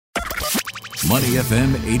Money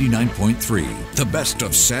FM 89.3, the best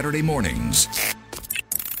of Saturday mornings.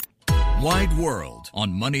 Wide World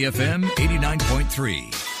on Money FM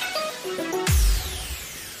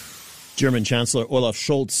 89.3. German Chancellor Olaf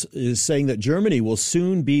Scholz is saying that Germany will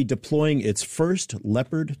soon be deploying its first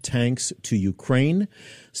Leopard tanks to Ukraine.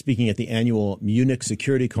 Speaking at the annual Munich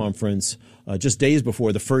Security Conference just days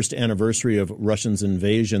before the first anniversary of Russia's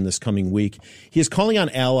invasion this coming week, he is calling on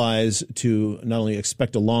allies to not only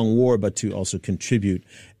expect a long war, but to also contribute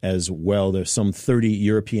as well. There's some 30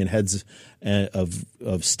 European heads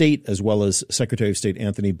of state, as well as Secretary of State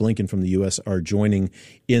Antony Blinken from the U.S. are joining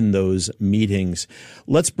in those meetings.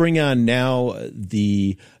 Let's bring on now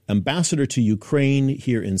the ambassador to Ukraine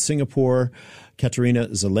here in Singapore, Katerina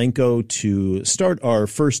Zelenko, to start our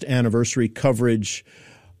first anniversary coverage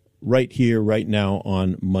right here, right now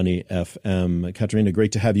on Money FM. Katerina,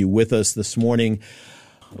 great to have you with us this morning.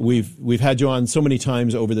 We've had you on so many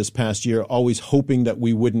times over this past year, always hoping that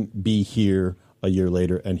we wouldn't be here a year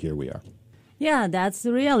later, and here we are. Yeah, that's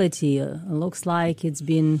the reality. It looks like it's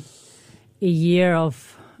been a year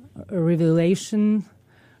of revelation,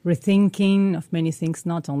 rethinking of many things,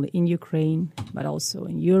 not only in Ukraine, but also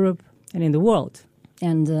in Europe and in the world.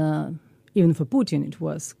 And even for Putin, it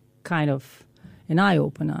was kind of an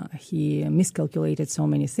eye-opener. He miscalculated so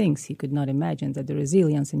many things. He could not imagine that the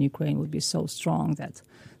resilience in Ukraine would be so strong, that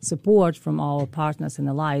support from our partners and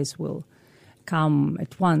allies will come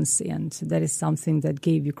at once. And that is something that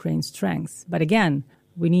gave Ukraine strength. But again,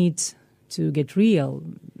 we need to get real.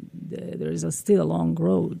 There is still a long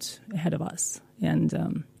road ahead of us.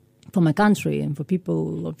 And for my country and for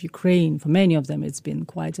people of Ukraine, for many of them, it's been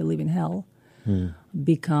quite a living hell.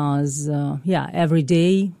 Because, every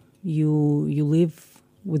day you live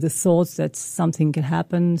with the thoughts that something can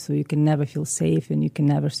happen, so you can never feel safe and you can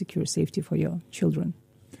never secure safety for your children.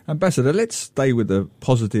 Ambassador, let's stay with the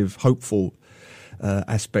positive, hopeful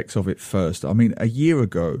aspects of it first. I mean, a year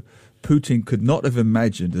ago, Putin could not have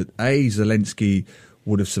imagined that A, Zelensky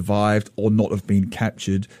would have survived or not have been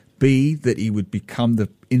captured, B, that he would become the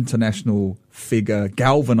international figure,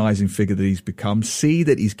 galvanizing figure that he's become, C,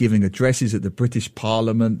 that he's giving addresses at the British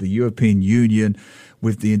Parliament, the European Union,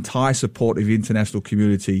 with the entire support of the international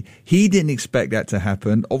community. He didn't expect that to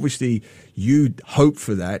happen. Obviously, you hope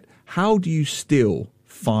for that. How do you still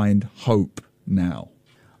find hope now?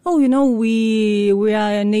 Oh, we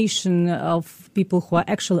are a nation of people who are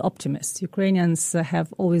actually optimists. Ukrainians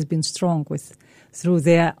have always been strong through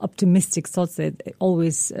their optimistic thoughts that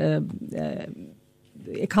always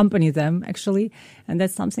accompany them, actually, and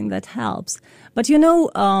that's something that helps. But,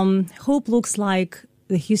 hope looks like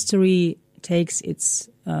the history takes its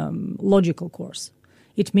logical course.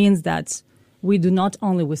 It means that we do not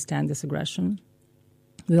only withstand this aggression,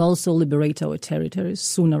 we also liberate our territories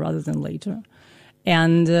sooner rather than later.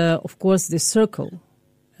 And, of course, the circle,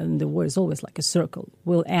 and the war is always like a circle,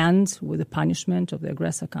 will end with the punishment of the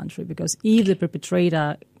aggressor country. Because if the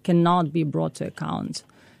perpetrator cannot be brought to account,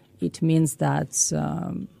 it means that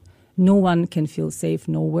no one can feel safe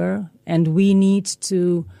nowhere. And we need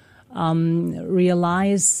to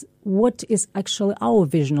realize what is actually our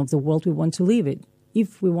vision of the world we want to live in.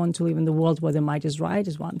 If we want to live in the world where the might is right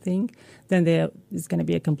is one thing, then there is going to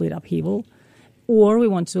be a complete upheaval. Or we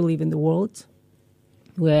want to live in the world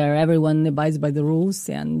where everyone abides by the rules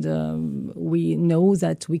and we know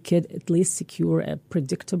that we could at least secure a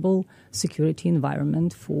predictable security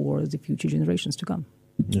environment for the future generations to come.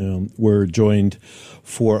 We're joined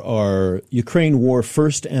for our Ukraine War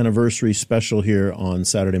first anniversary special here on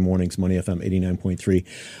Saturday mornings, Money FM 89.3,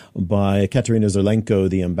 by Katerina Zelenko,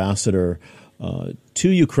 the ambassador to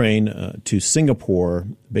Ukraine, to Singapore,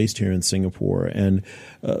 based here in Singapore. And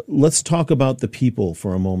let's talk about the people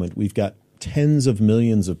for a moment. We've got tens of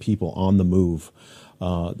millions of people on the move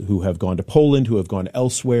who have gone to Poland, who have gone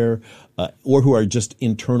elsewhere, or who are just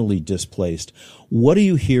internally displaced. What are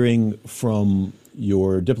you hearing from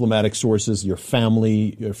your diplomatic sources, your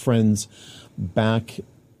family, your friends back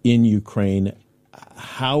in Ukraine?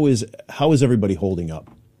 How is everybody holding up?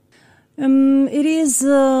 It is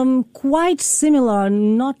quite similar,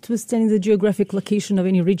 notwithstanding the geographic location of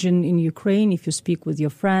any region in Ukraine. If you speak with your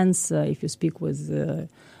friends, if you speak with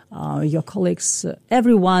your colleagues,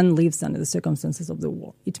 everyone lives under the circumstances of the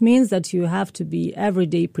war. It means that you have to be every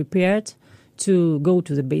day prepared to go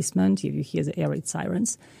to the basement if you hear the air raid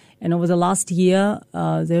sirens. And over the last year,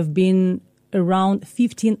 there have been around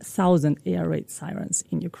 15,000 air raid sirens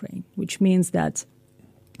in Ukraine, which means that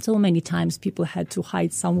so many times people had to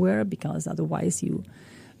hide somewhere because otherwise you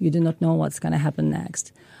do not know what's going to happen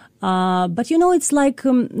next. But, it's like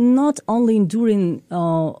not only enduring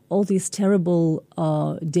all these terrible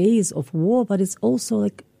days of war, but it's also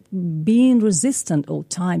like being resistant all the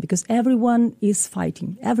time because everyone is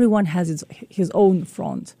fighting. Everyone has his own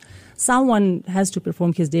front. Someone has to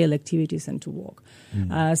perform his daily activities and to work.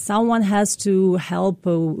 Someone has to help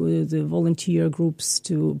the volunteer groups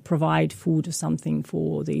to provide food or something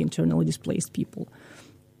for the internally displaced people.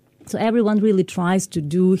 So everyone really tries to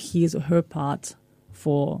do his or her part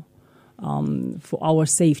for our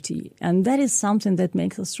safety. And that is something that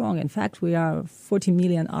makes us strong. In fact, we are a 40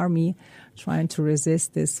 million army trying to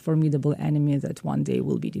resist this formidable enemy that one day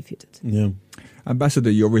will be defeated. Yeah. Ambassador,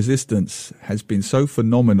 your resistance has been so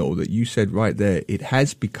phenomenal that you said right there, it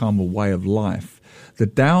has become a way of life. The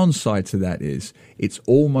downside to that is it's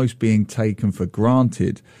almost being taken for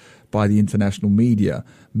granted by the international media,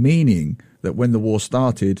 meaning that when the war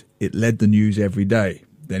started, it led the news every day.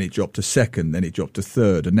 Then it dropped to second, then it dropped to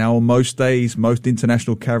third. And now on most days, most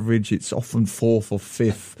international coverage, it's often fourth or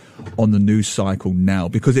fifth on the news cycle now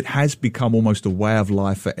because it has become almost a way of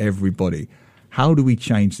life for everybody. How do we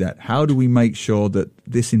change that? How do we make sure that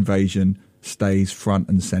this invasion stays front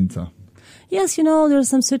and center? Yes, there's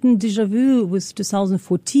some certain déjà vu with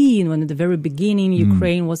 2014 when at the very beginning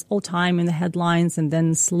Ukraine was all time in the headlines and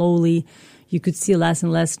then slowly you could see less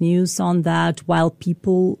and less news on that while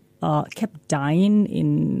people kept dying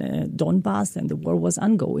in Donbass and the war was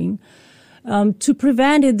ongoing. To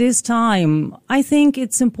prevent it this time, I think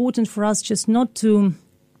it's important for us just not to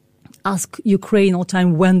ask Ukraine all the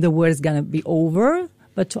time when the war is going to be over,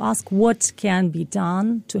 but to ask what can be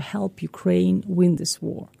done to help Ukraine win this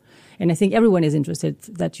war. And I think everyone is interested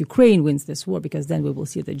that Ukraine wins this war because then we will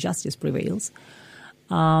see that justice prevails.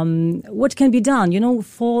 What can be done?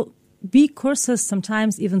 For big courses,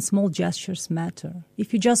 sometimes even small gestures matter.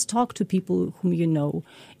 If you just talk to people whom you know,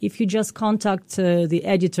 if you just contact the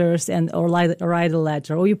editors or write a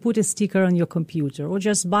letter, or you put a sticker on your computer, or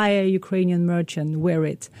just buy a Ukrainian merch and wear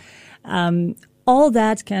it, all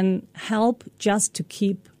that can help just to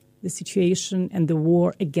keep the situation and the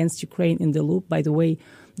war against Ukraine in the loop. By the way,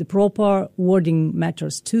 the proper wording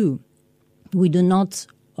matters too. We do not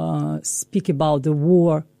speak about the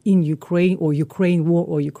war in Ukraine or Ukraine war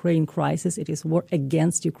or Ukraine crisis. It is war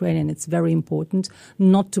against Ukraine, and it's very important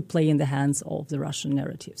not to play in the hands of the Russian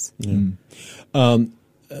narratives. Yeah.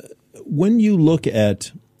 When you look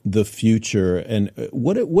at the future, and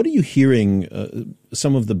what are you hearing?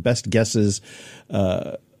 Some of the best guesses.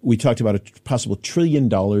 We talked about a possible $1 trillion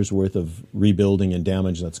worth of rebuilding and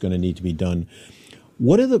damage that's going to need to be done.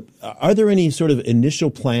 Are there any sort of initial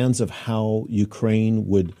plans of how Ukraine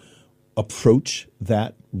would approach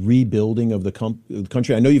that rebuilding of the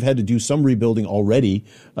country? I know you've had to do some rebuilding already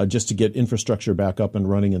just to get infrastructure back up and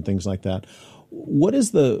running and things like that. What is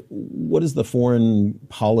the foreign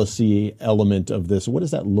policy element of this? What does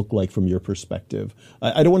that look like from your perspective?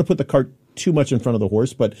 I don't want to put the cart too much in front of the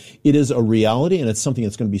horse, but it is a reality, and it's something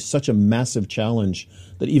that's going to be such a massive challenge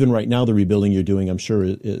that even right now the rebuilding you're doing, I'm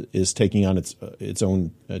sure, is taking on its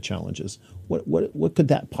own challenges. What could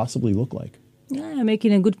that possibly look like? Yeah, you're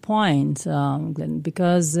making a good point, Glenn,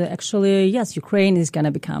 because actually, yes, Ukraine is going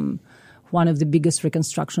to become one of the biggest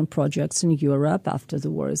reconstruction projects in Europe after the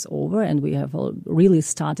war is over, and we have really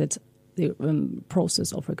started the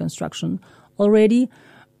process of reconstruction already.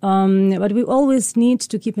 But we always need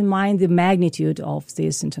to keep in mind the magnitude of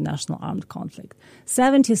this international armed conflict.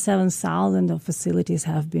 77,000 of facilities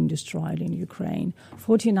have been destroyed in Ukraine,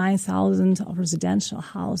 49,000 of residential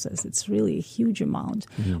houses. It's really a huge amount.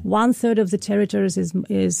 Mm-hmm. 1/3 of the territories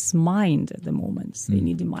is mined at the moment. So they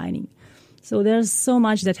need demining. So there's so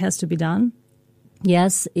much that has to be done.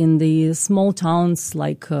 Yes, in the small towns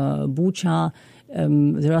like Bucha,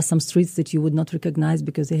 there are some streets that you would not recognize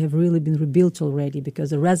because they have really been rebuilt already, because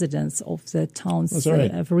the residents of the towns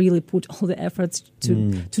have really put all the efforts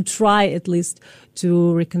to try at least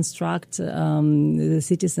to reconstruct the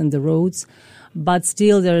cities and the roads. But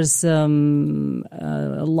still there's a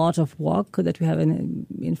lot of work that we have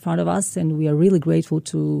in front of us, and we are really grateful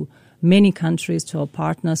to many countries, to our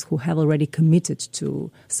partners who have already committed to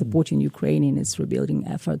supporting Ukraine in its rebuilding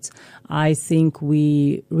efforts. I think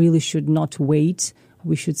we really should not wait.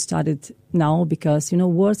 We should start it now because,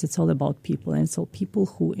 wars, it's all about people. And so people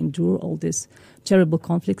who endure all this terrible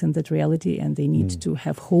conflict and that reality, and they need to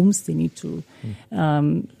have homes, they need to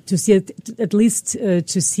see it, at least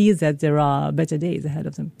to see that there are better days ahead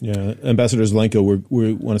of them. Yeah, Ambassador Zelenko,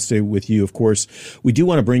 we want to stay with you, of course. We do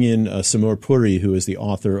want to bring in Samur Puri, who is the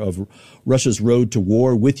author of Russia's Road to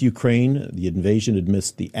War with Ukraine, The Invasion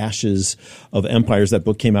Amidst the Ashes of Empires. That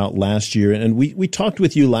book came out last year, and we talked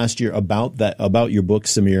with you last year about your book,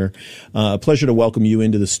 Samir. A pleasure to welcome you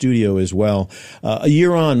into the studio as well. A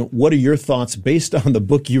year on, what are your thoughts based on the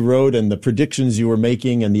book you wrote and the predictions you were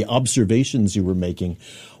making and the observations you were making?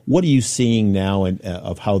 What are you seeing now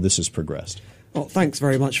of how this has progressed? Well, thanks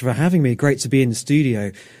very much for having me. Great to be in the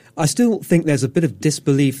studio. I still think there's a bit of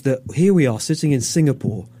disbelief that here we are sitting in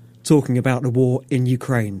Singapore talking about the war in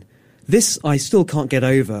Ukraine. This, I still can't get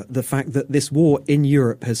over, the fact that this war in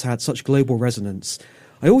Europe has had such global resonance.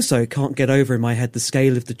 I also can't get over in my head the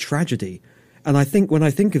scale of the tragedy. And I think when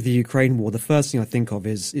I think of the Ukraine war, the first thing I think of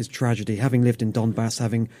is tragedy. Having lived in Donbass,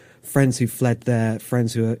 having friends who fled there,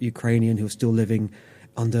 friends who are Ukrainian who are still living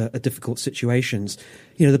under difficult situations.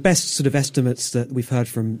 You know, the best sort of estimates that we've heard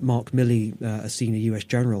from Mark Milley, a senior US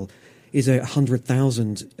general, is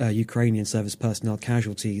 100,000 Ukrainian service personnel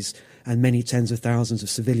casualties and many tens of thousands of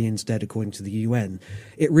civilians dead, according to the UN.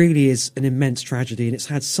 It really is an immense tragedy, and it's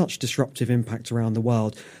had such disruptive impact around the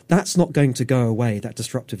world. That's not going to go away, that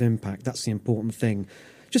disruptive impact. That's the important thing.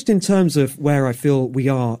 Just in terms of where I feel we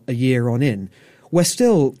are a year on in, we're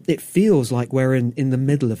still, it feels like we're in the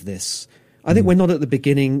middle of this. I think we're not at the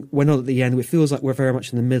beginning, we're not at the end. It feels like we're very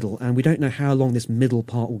much in the middle, and we don't know how long this middle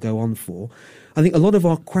part will go on for. I think a lot of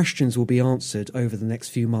our questions will be answered over the next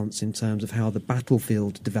few months in terms of how the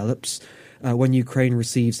battlefield develops, when Ukraine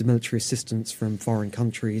receives the military assistance from foreign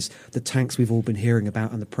countries, the tanks we've all been hearing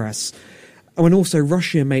about in the press. And when also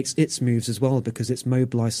Russia makes its moves as well, because it's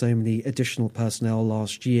mobilised so many additional personnel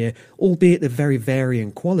last year, albeit of very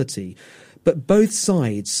varying quality. But both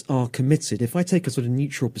sides are committed. If I take a sort of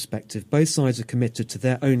neutral perspective, both sides are committed to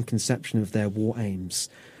their own conception of their war aims.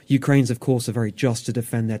 Ukraine's, of course, are very just to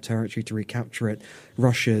defend their territory, to recapture it.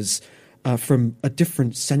 Russia's, from a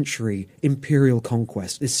different century, imperial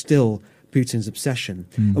conquest is still Putin's obsession.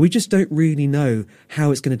 And we just don't really know how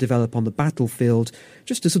it's going to develop on the battlefield.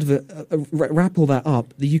 Just to sort of wrap all that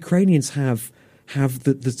up, the Ukrainians have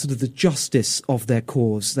the sort of the justice of their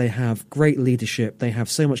cause. They have great leadership. They have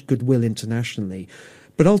so much goodwill internationally.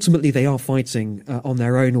 But ultimately, they are fighting on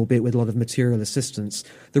their own, albeit with a lot of material assistance.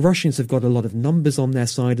 The Russians have got a lot of numbers on their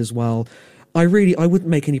side as well. I wouldn't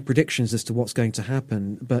make any predictions as to what's going to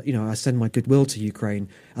happen. But, you know, I send my goodwill to Ukraine,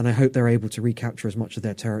 and I hope they're able to recapture as much of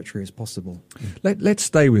their territory as possible. Let's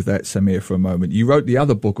stay with that, Samir, for a moment. You wrote the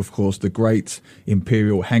other book, of course, The Great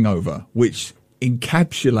Imperial Hangover, which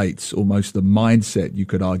encapsulates almost the mindset, you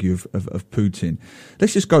could argue, of Putin.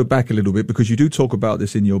 Let's just go back a little bit, because you do talk about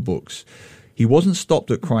this in your books. He wasn't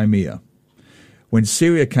stopped at Crimea. When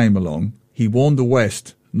Syria came along, he warned the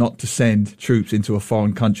West not to send troops into a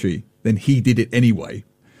foreign country. Then he did it anyway,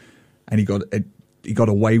 and he got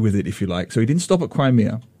away with it, if you like. So he didn't stop at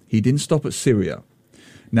Crimea. He didn't stop at Syria.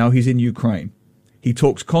 Now he's in Ukraine. He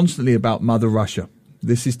talks constantly about Mother Russia.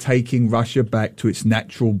 This is taking Russia back to its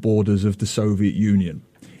natural borders of the Soviet Union.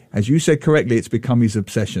 As you said correctly, it's become his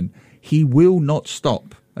obsession. He will not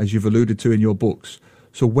stop, as you've alluded to in your books.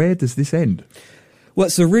 So where does this end? Well,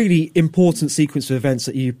 it's a really important sequence of events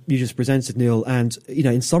that you just presented, Neil. And, you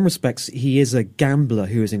know, in some respects, he is a gambler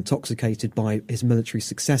who is intoxicated by his military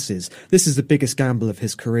successes. This is the biggest gamble of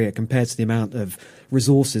his career compared to the amount of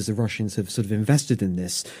resources the Russians have sort of invested in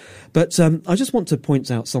this. But I just want to point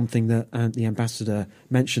out something that the ambassador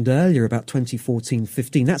mentioned earlier about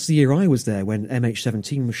 2014-15. That's the year I was there when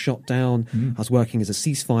MH17 was shot down. I was working as a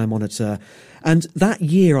ceasefire monitor. And that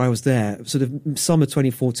year I was there, sort of summer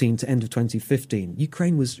 2014 to end of 2015,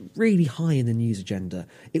 Ukraine was really high in the news agenda.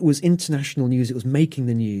 It was international news. It was making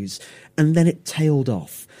the news. And then it tailed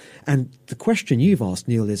off. And the question you've asked,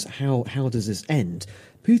 Neil, is how does this end?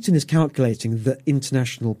 Putin is calculating that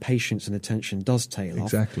international patience and attention does tail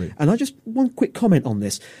off. Exactly. And one quick comment on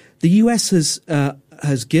this. The US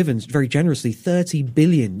has given very generously $30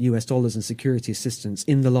 billion in security assistance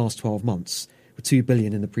in the last 12 months. $2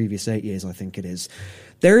 billion in the previous 8 years, I think it is.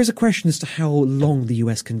 There is a question as to how long the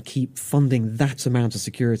US can keep funding that amount of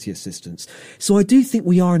security assistance. So I do think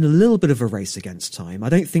we are in a little bit of a race against time. I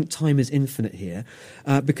don't think time is infinite here,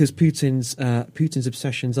 because Putin's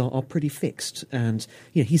obsessions are pretty fixed. And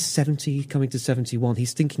you know, he's 70, coming to 71.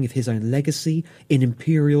 He's thinking of his own legacy in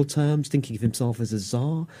imperial terms, thinking of himself as a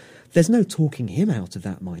czar. There's no talking him out of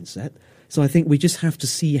that mindset. So I think we just have to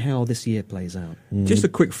see how this year plays out. Just a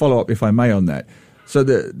quick follow-up, if I may, on that. So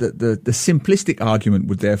the simplistic argument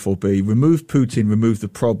would therefore be remove Putin, remove the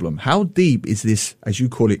problem. How deep is this, as you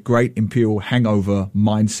call it, great imperial hangover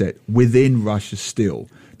mindset within Russia still?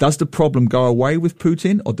 Does the problem go away with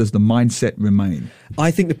Putin, or does the mindset remain?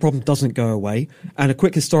 I think the problem doesn't go away. And a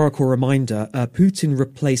quick historical reminder, Putin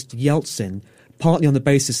replaced Yeltsin partly on the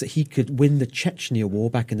basis that he could win the Chechnya war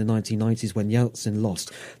back in the 1990s when Yeltsin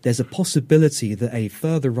lost. There's a possibility that a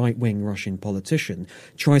further right-wing Russian politician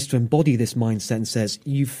tries to embody this mindset and says,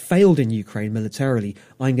 you've failed in Ukraine militarily,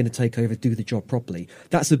 I'm going to take over, do the job properly.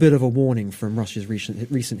 That's a bit of a warning from Russia's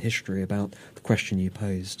recent history about the question you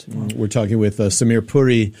posed. We're talking with Samir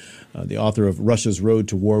Puri, the author of Russia's Road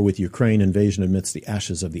to War with Ukraine, Invasion Amidst the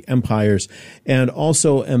Ashes of the Empires, and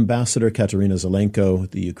also Ambassador Katerina Zelenko,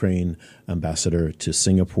 the Ukraine ambassador to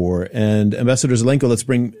Singapore. And Ambassador Zelenko, let's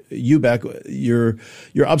bring you back. Your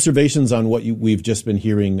observations on what we've just been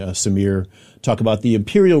hearing Samir talk about, the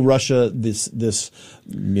Imperial Russia, this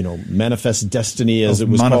manifest destiny, as it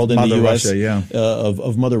was called in the U.S., Russia,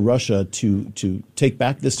 of Mother Russia to take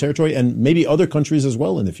back this territory and maybe other countries as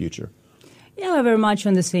well in the future. Yeah, we're very much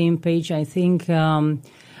on the same page. I think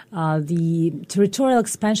the territorial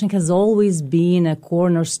expansion has always been a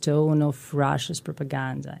cornerstone of Russia's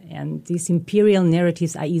propaganda. And these imperial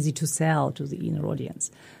narratives are easy to sell to the inner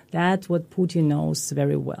audience. That's what Putin knows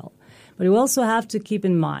very well. But you also have to keep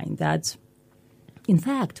in mind that, in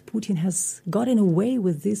fact, Putin has gotten away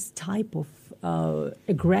with this type of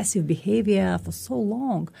aggressive behavior for so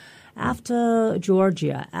long. After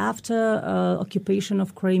Georgia, after occupation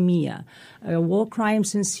of Crimea, war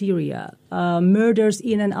crimes in Syria, murders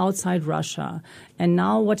in and outside Russia, and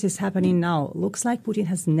now what is happening now, looks like Putin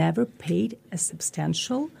has never paid a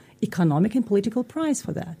substantial economic and political price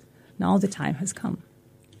for that. Now the time has come.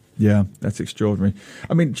 Yeah, that's extraordinary.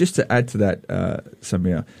 I mean, just to add to that,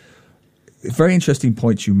 Samir, very interesting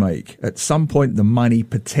points you make. At some point, the money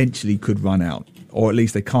potentially could run out, or at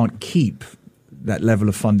least they can't keep that level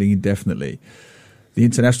of funding indefinitely. The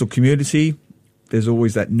international community, there's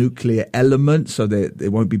always that nuclear element, so there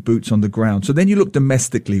won't be boots on the ground. So then you look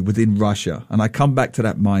domestically within Russia, and I come back to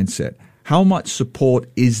that mindset. How much support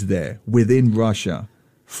is there within Russia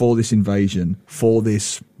for this invasion, for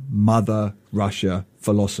this Mother Russia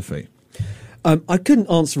philosophy? I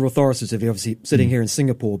couldn't answer authoritatively, obviously, sitting here in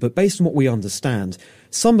Singapore, but based on what we understand,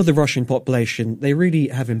 some of the Russian population, they really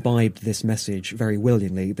have imbibed this message very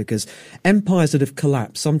willingly, because empires that have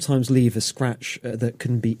collapsed sometimes leave a scratch that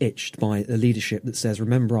can be itched by a leadership that says,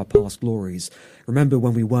 remember our past glories, remember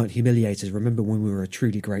when we weren't humiliated, remember when we were a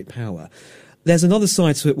truly great power. There's another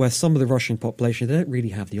side to it where some of the Russian population, they don't really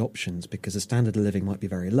have the options because the standard of living might be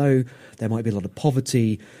very low. There might be a lot of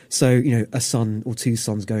poverty. So, a son or two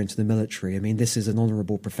sons go into the military. I mean, this is an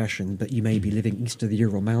honourable profession, but you may be living east of the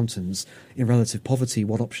Ural Mountains in relative poverty.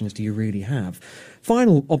 What options do you really have?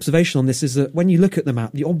 Final observation on this is that when you look at the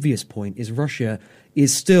map, the obvious point is Russia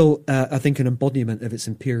is still, I think, an embodiment of its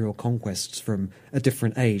imperial conquests from a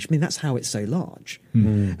different age. I mean, that's how it's so large.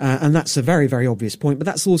 And that's a very, very obvious point. But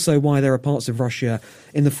that's also why there are parts of Russia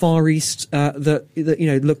in the Far East that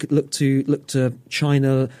look to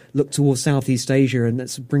China, look towards Southeast Asia, and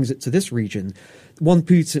that brings it to this region. One of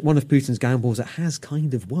Putin's gambles that has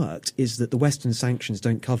kind of worked is that the Western sanctions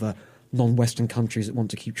don't cover non-Western countries that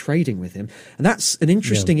want to keep trading with him. And that's an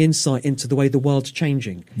interesting insight into the way the world's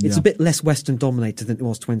changing. It's a bit less Western dominated than it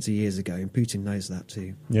was 20 years ago, and Putin knows that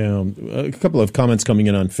too. Yeah, a couple of comments coming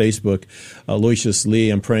in on Facebook. Aloysius Lee,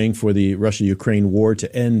 I'm praying for the Russia-Ukraine war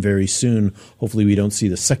to end very soon. Hopefully we don't see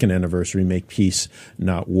the second anniversary. Make peace,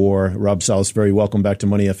 not war. Rob Salisbury, welcome back to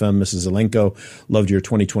Money FM. Mrs. Zelenko, loved your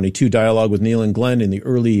 2022 dialogue with Neil and Glenn in the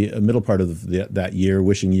early middle part of that year.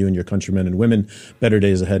 Wishing you and your countrymen and women better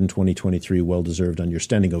days ahead in 2023. Well-deserved on your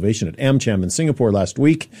standing ovation at AmCham in Singapore last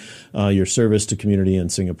week. Your service to community in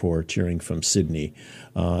Singapore, cheering from Sydney.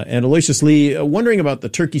 And Aloysius Lee, wondering about the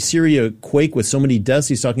Turkey-Syria quake with so many deaths.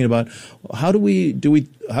 He's talking about how do we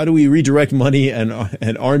redirect money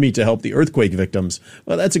and army to help the earthquake victims?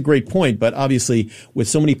 Well, that's a great point, but obviously with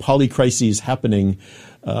so many polycrises happening,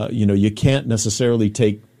 you can't necessarily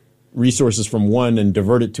take resources from one and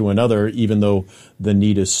divert it to another, even though the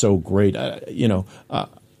need is so great.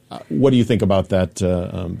 What do you think about that,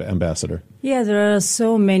 Ambassador? Yeah, there are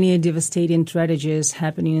so many devastating tragedies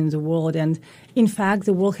happening in the world. And in fact,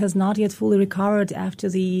 the world has not yet fully recovered after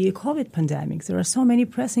the COVID pandemic. There are so many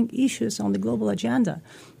pressing issues on the global agenda.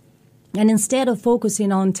 And instead of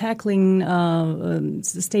focusing on tackling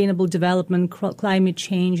sustainable development, climate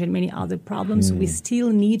change, and many other problems, we still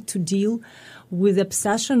need to deal with the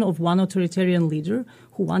obsession of one authoritarian leader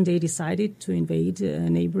who one day decided to invade a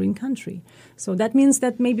neighboring country. So that means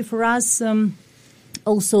that maybe for us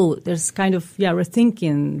also there's kind of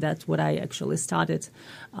rethinking. That's what I actually started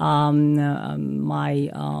my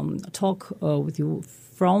talk with you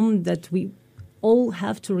from, that we all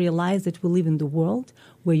have to realize that we live in the world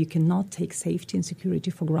where you cannot take safety and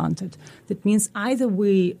security for granted. That means either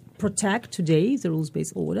we protect today the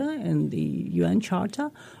rules-based order and the UN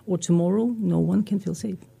Charter, or tomorrow no one can feel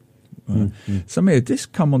safe. Samir,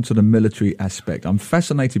 just come on to the military aspect. I'm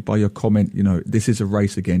fascinated by your comment, this is a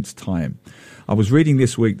race against time. I was reading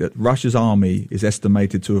this week that Russia's army is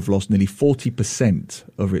estimated to have lost nearly 40%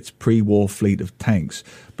 of its pre-war fleet of tanks.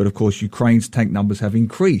 But of course, Ukraine's tank numbers have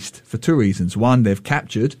increased for two reasons. One, they've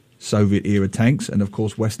captured Soviet-era tanks, and of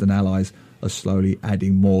course, Western allies are slowly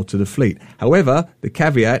adding more to the fleet. However, the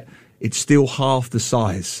caveat, it's still half the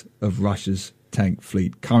size of Russia's tank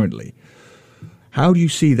fleet currently. How do you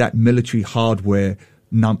see that military hardware?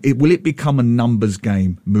 Will it become a numbers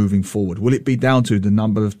game moving forward? Will it be down to the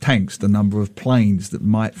number of tanks, the number of planes that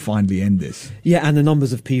might finally end this? Yeah, and the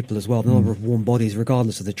numbers of people as well, the number of warm bodies,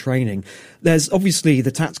 regardless of the training. There's obviously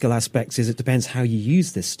the tactical aspects is it depends how you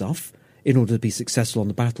use this stuff in order to be successful on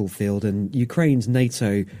the battlefield. And Ukraine's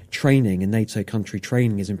NATO training and NATO country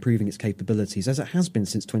training is improving its capabilities, as it has been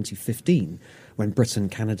since 2015, when Britain,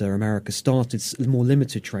 Canada, America started more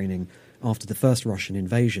limited training after the first Russian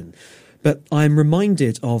invasion. But I'm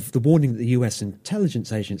reminded of the warning that the US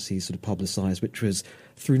intelligence agencies sort of publicised, which was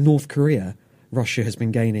through North Korea, Russia has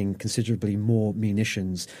been gaining considerably more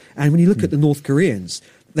munitions. And when you look at the North Koreans,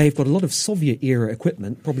 they've got a lot of Soviet-era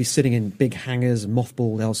equipment, probably sitting in big hangars and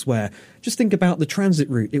mothballed elsewhere. Just think about the transit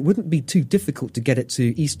route. It wouldn't be too difficult to get it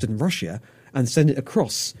to eastern Russia and send it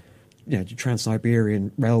across the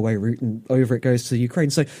Trans-Siberian railway route, and over it goes to Ukraine.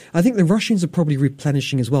 So I think the Russians are probably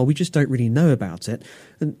replenishing as well. We just don't really know about it.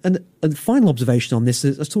 And the final observation on this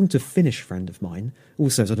is, I was talking to a Finnish friend of mine,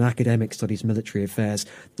 also as an academic, studies military affairs.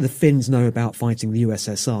 The Finns know about fighting the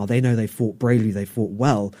USSR. They know they fought bravely, they fought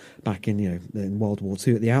well back in in World War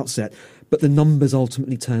II at the outset. But the numbers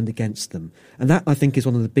ultimately turned against them. And that, I think, is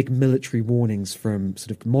one of the big military warnings from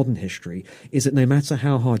sort of modern history, is that no matter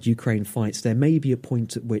how hard Ukraine fights, there may be a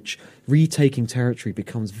point at which retaking territory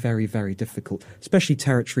becomes very, very difficult, especially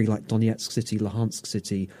territory like Donetsk City, Luhansk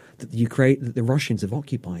City, that the Russians have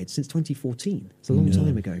occupied since 2014. It's a long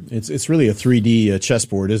time ago. It's really a 3D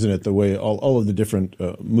chessboard, isn't it? The way all of the different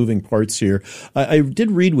moving parts here. I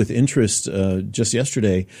did read with interest just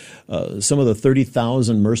yesterday some of the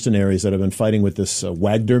 30,000 mercenaries that have been fighting with this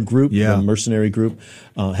Wagner group, the mercenary group,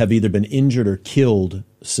 have either been injured or killed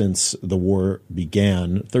since the war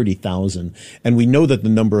began, 30,000. And we know that the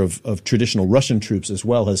number of traditional Russian troops as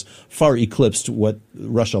well has far eclipsed what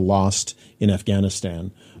Russia lost in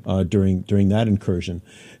Afghanistan during that incursion.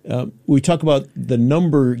 We talk about the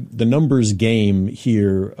numbers game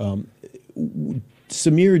here.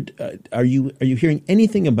 Samir, are you hearing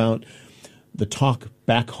anything about the talk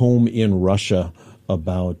back home in Russia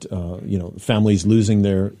about families losing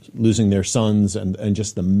their sons and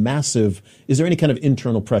just the massive? Is there any kind of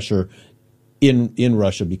internal pressure in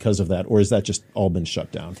Russia because of that, or has that just all been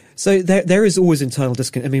shut down? So there is always internal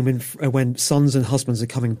discontent. I mean, when sons and husbands are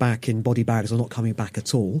coming back in body bags or not coming back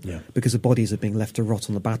at all because the bodies are being left to rot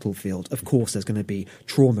on the battlefield, of course there's going to be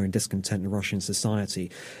trauma and discontent in Russian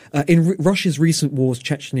society. In Russia's recent wars,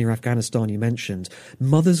 Chechnya, Afghanistan, you mentioned,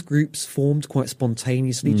 mothers' groups formed quite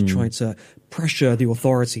spontaneously to try to pressure the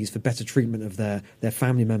authorities for better treatment of their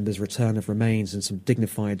family members, return of remains and some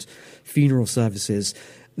dignified funeral services.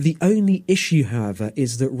 The only issue, however,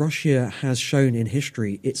 is that Russia has shown in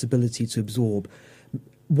history its ability to absorb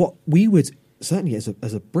what we would, certainly as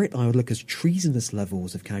a Brit, I would look as treasonous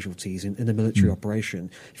levels of casualties in a military operation.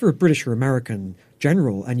 If you're a British or American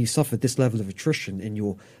general and you suffered this level of attrition in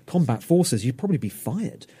your combat forces, you'd probably be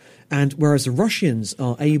fired. And whereas the Russians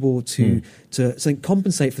are able to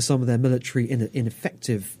compensate for some of their military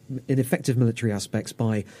ineffective military aspects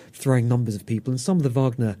by throwing numbers of people, and some of the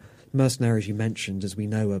Wagner mercenaries you mentioned, as we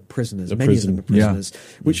know, are prisoners. Many of them are prisoners,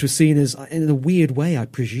 which was seen as, in a weird way, I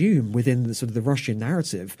presume, within the sort of the Russian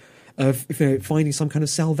narrative of finding some kind of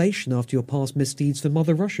salvation after your past misdeeds for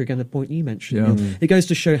Mother Russia. Again, the point you mentioned. It goes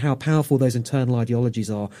to show how powerful those internal ideologies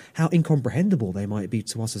are, how incomprehensible they might be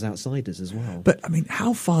to us as outsiders as well. But, I mean,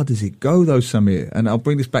 how far does it go, though, Samir? And I'll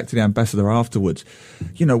bring this back to the ambassador afterwards.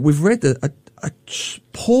 We've read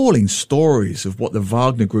appalling stories of what the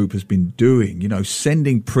Wagner Group has been doing,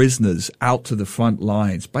 sending prisoners out to the front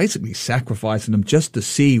lines, basically sacrificing them just to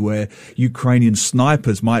see where Ukrainian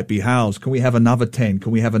snipers might be housed. Can we have another 10?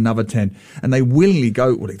 Can we have another 10? And they willingly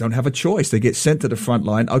go, well, they don't have a choice. They get sent to the front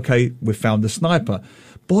line. Okay, we've found the sniper.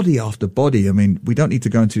 Body after body. I mean, we don't need to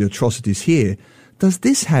go into the atrocities here. Does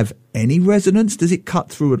this have any resonance? Does it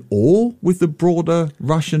cut through at all with the broader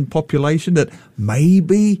Russian population that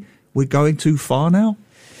maybe we're going too far now?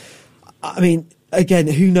 I mean, Again,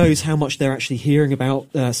 who knows how much they're actually hearing about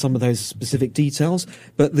some of those specific details.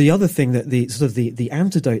 But the other thing that the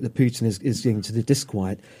antidote that Putin is giving to the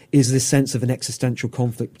disquiet is this sense of an existential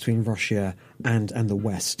conflict between Russia and the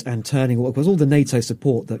West, and turning, because all the NATO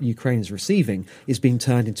support that Ukraine is receiving is being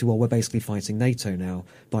turned into, well, we're basically fighting NATO now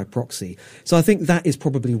by proxy. So I think that is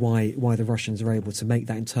probably why the Russians are able to make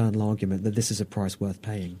that internal argument that this is a price worth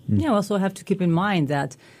paying. Yeah, we also have to keep in mind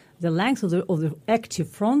that the length of the active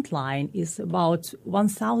front line is about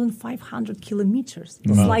 1,500 kilometers.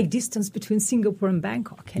 It's like distance between Singapore and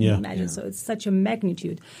Bangkok, can you imagine? So it's such a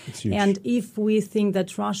magnitude. It's huge. And if we think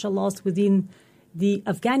that Russia lost within the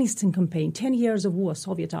Afghanistan campaign, 10 years of war,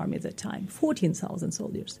 Soviet army at that time, 14,000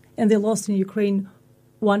 soldiers. And they lost in Ukraine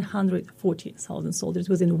 140,000 soldiers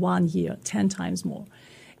within 1 year, 10 times more.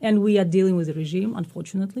 And we are dealing with a regime,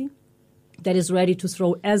 unfortunately, that is ready to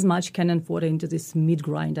throw as much cannon fodder into this meat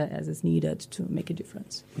grinder as is needed to make a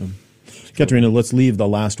difference. Katerina, let's leave the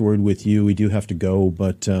last word with you. We do have to go,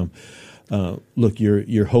 but look,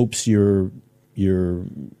 your hopes, your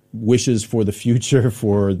wishes for the future,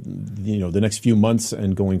 for the next few months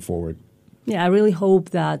and going forward. Yeah, I really hope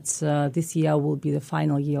that this year will be the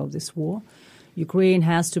final year of this war. Ukraine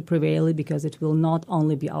has to prevail because it will not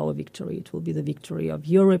only be our victory, it will be the victory of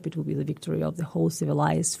Europe, it will be the victory of the whole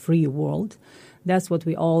civilized, free world. That's what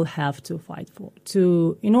we all have to fight for.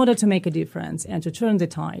 In order to make a difference and to turn the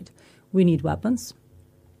tide, we need weapons,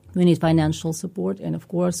 we need financial support, and of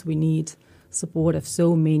course we need support of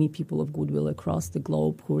so many people of goodwill across the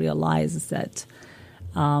globe who realize that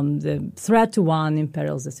the threat to one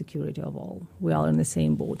imperils the security of all. We are in the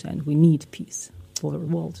same boat and we need peace for the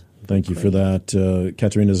world. Thank you for that.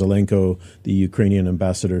 Katerina Zelenko, the Ukrainian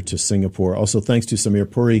ambassador to Singapore. Also, thanks to Samir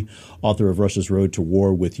Puri, author of Russia's Road to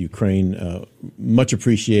War with Ukraine. Much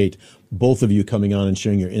appreciate both of you coming on and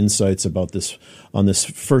sharing your insights about this on this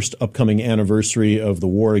first upcoming anniversary of the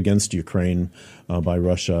war against Ukraine by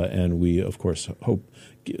Russia. And we, of course,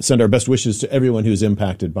 send our best wishes to everyone who's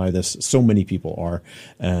impacted by this. So many people are.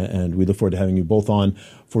 And we look forward to having you both on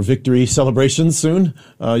for victory celebrations soon,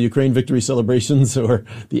 Ukraine victory celebrations, or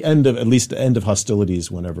at least the end of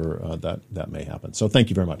hostilities whenever that may happen. So thank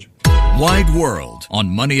you very much. Wide World on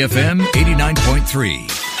Money FM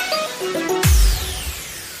 89.3.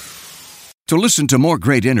 To listen to more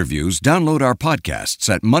great interviews, download our podcasts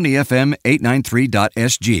at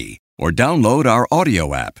moneyfm893.sg or download our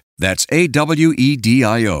audio app. That's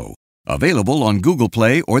AWEDIO. Available on Google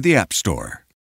Play or the App Store.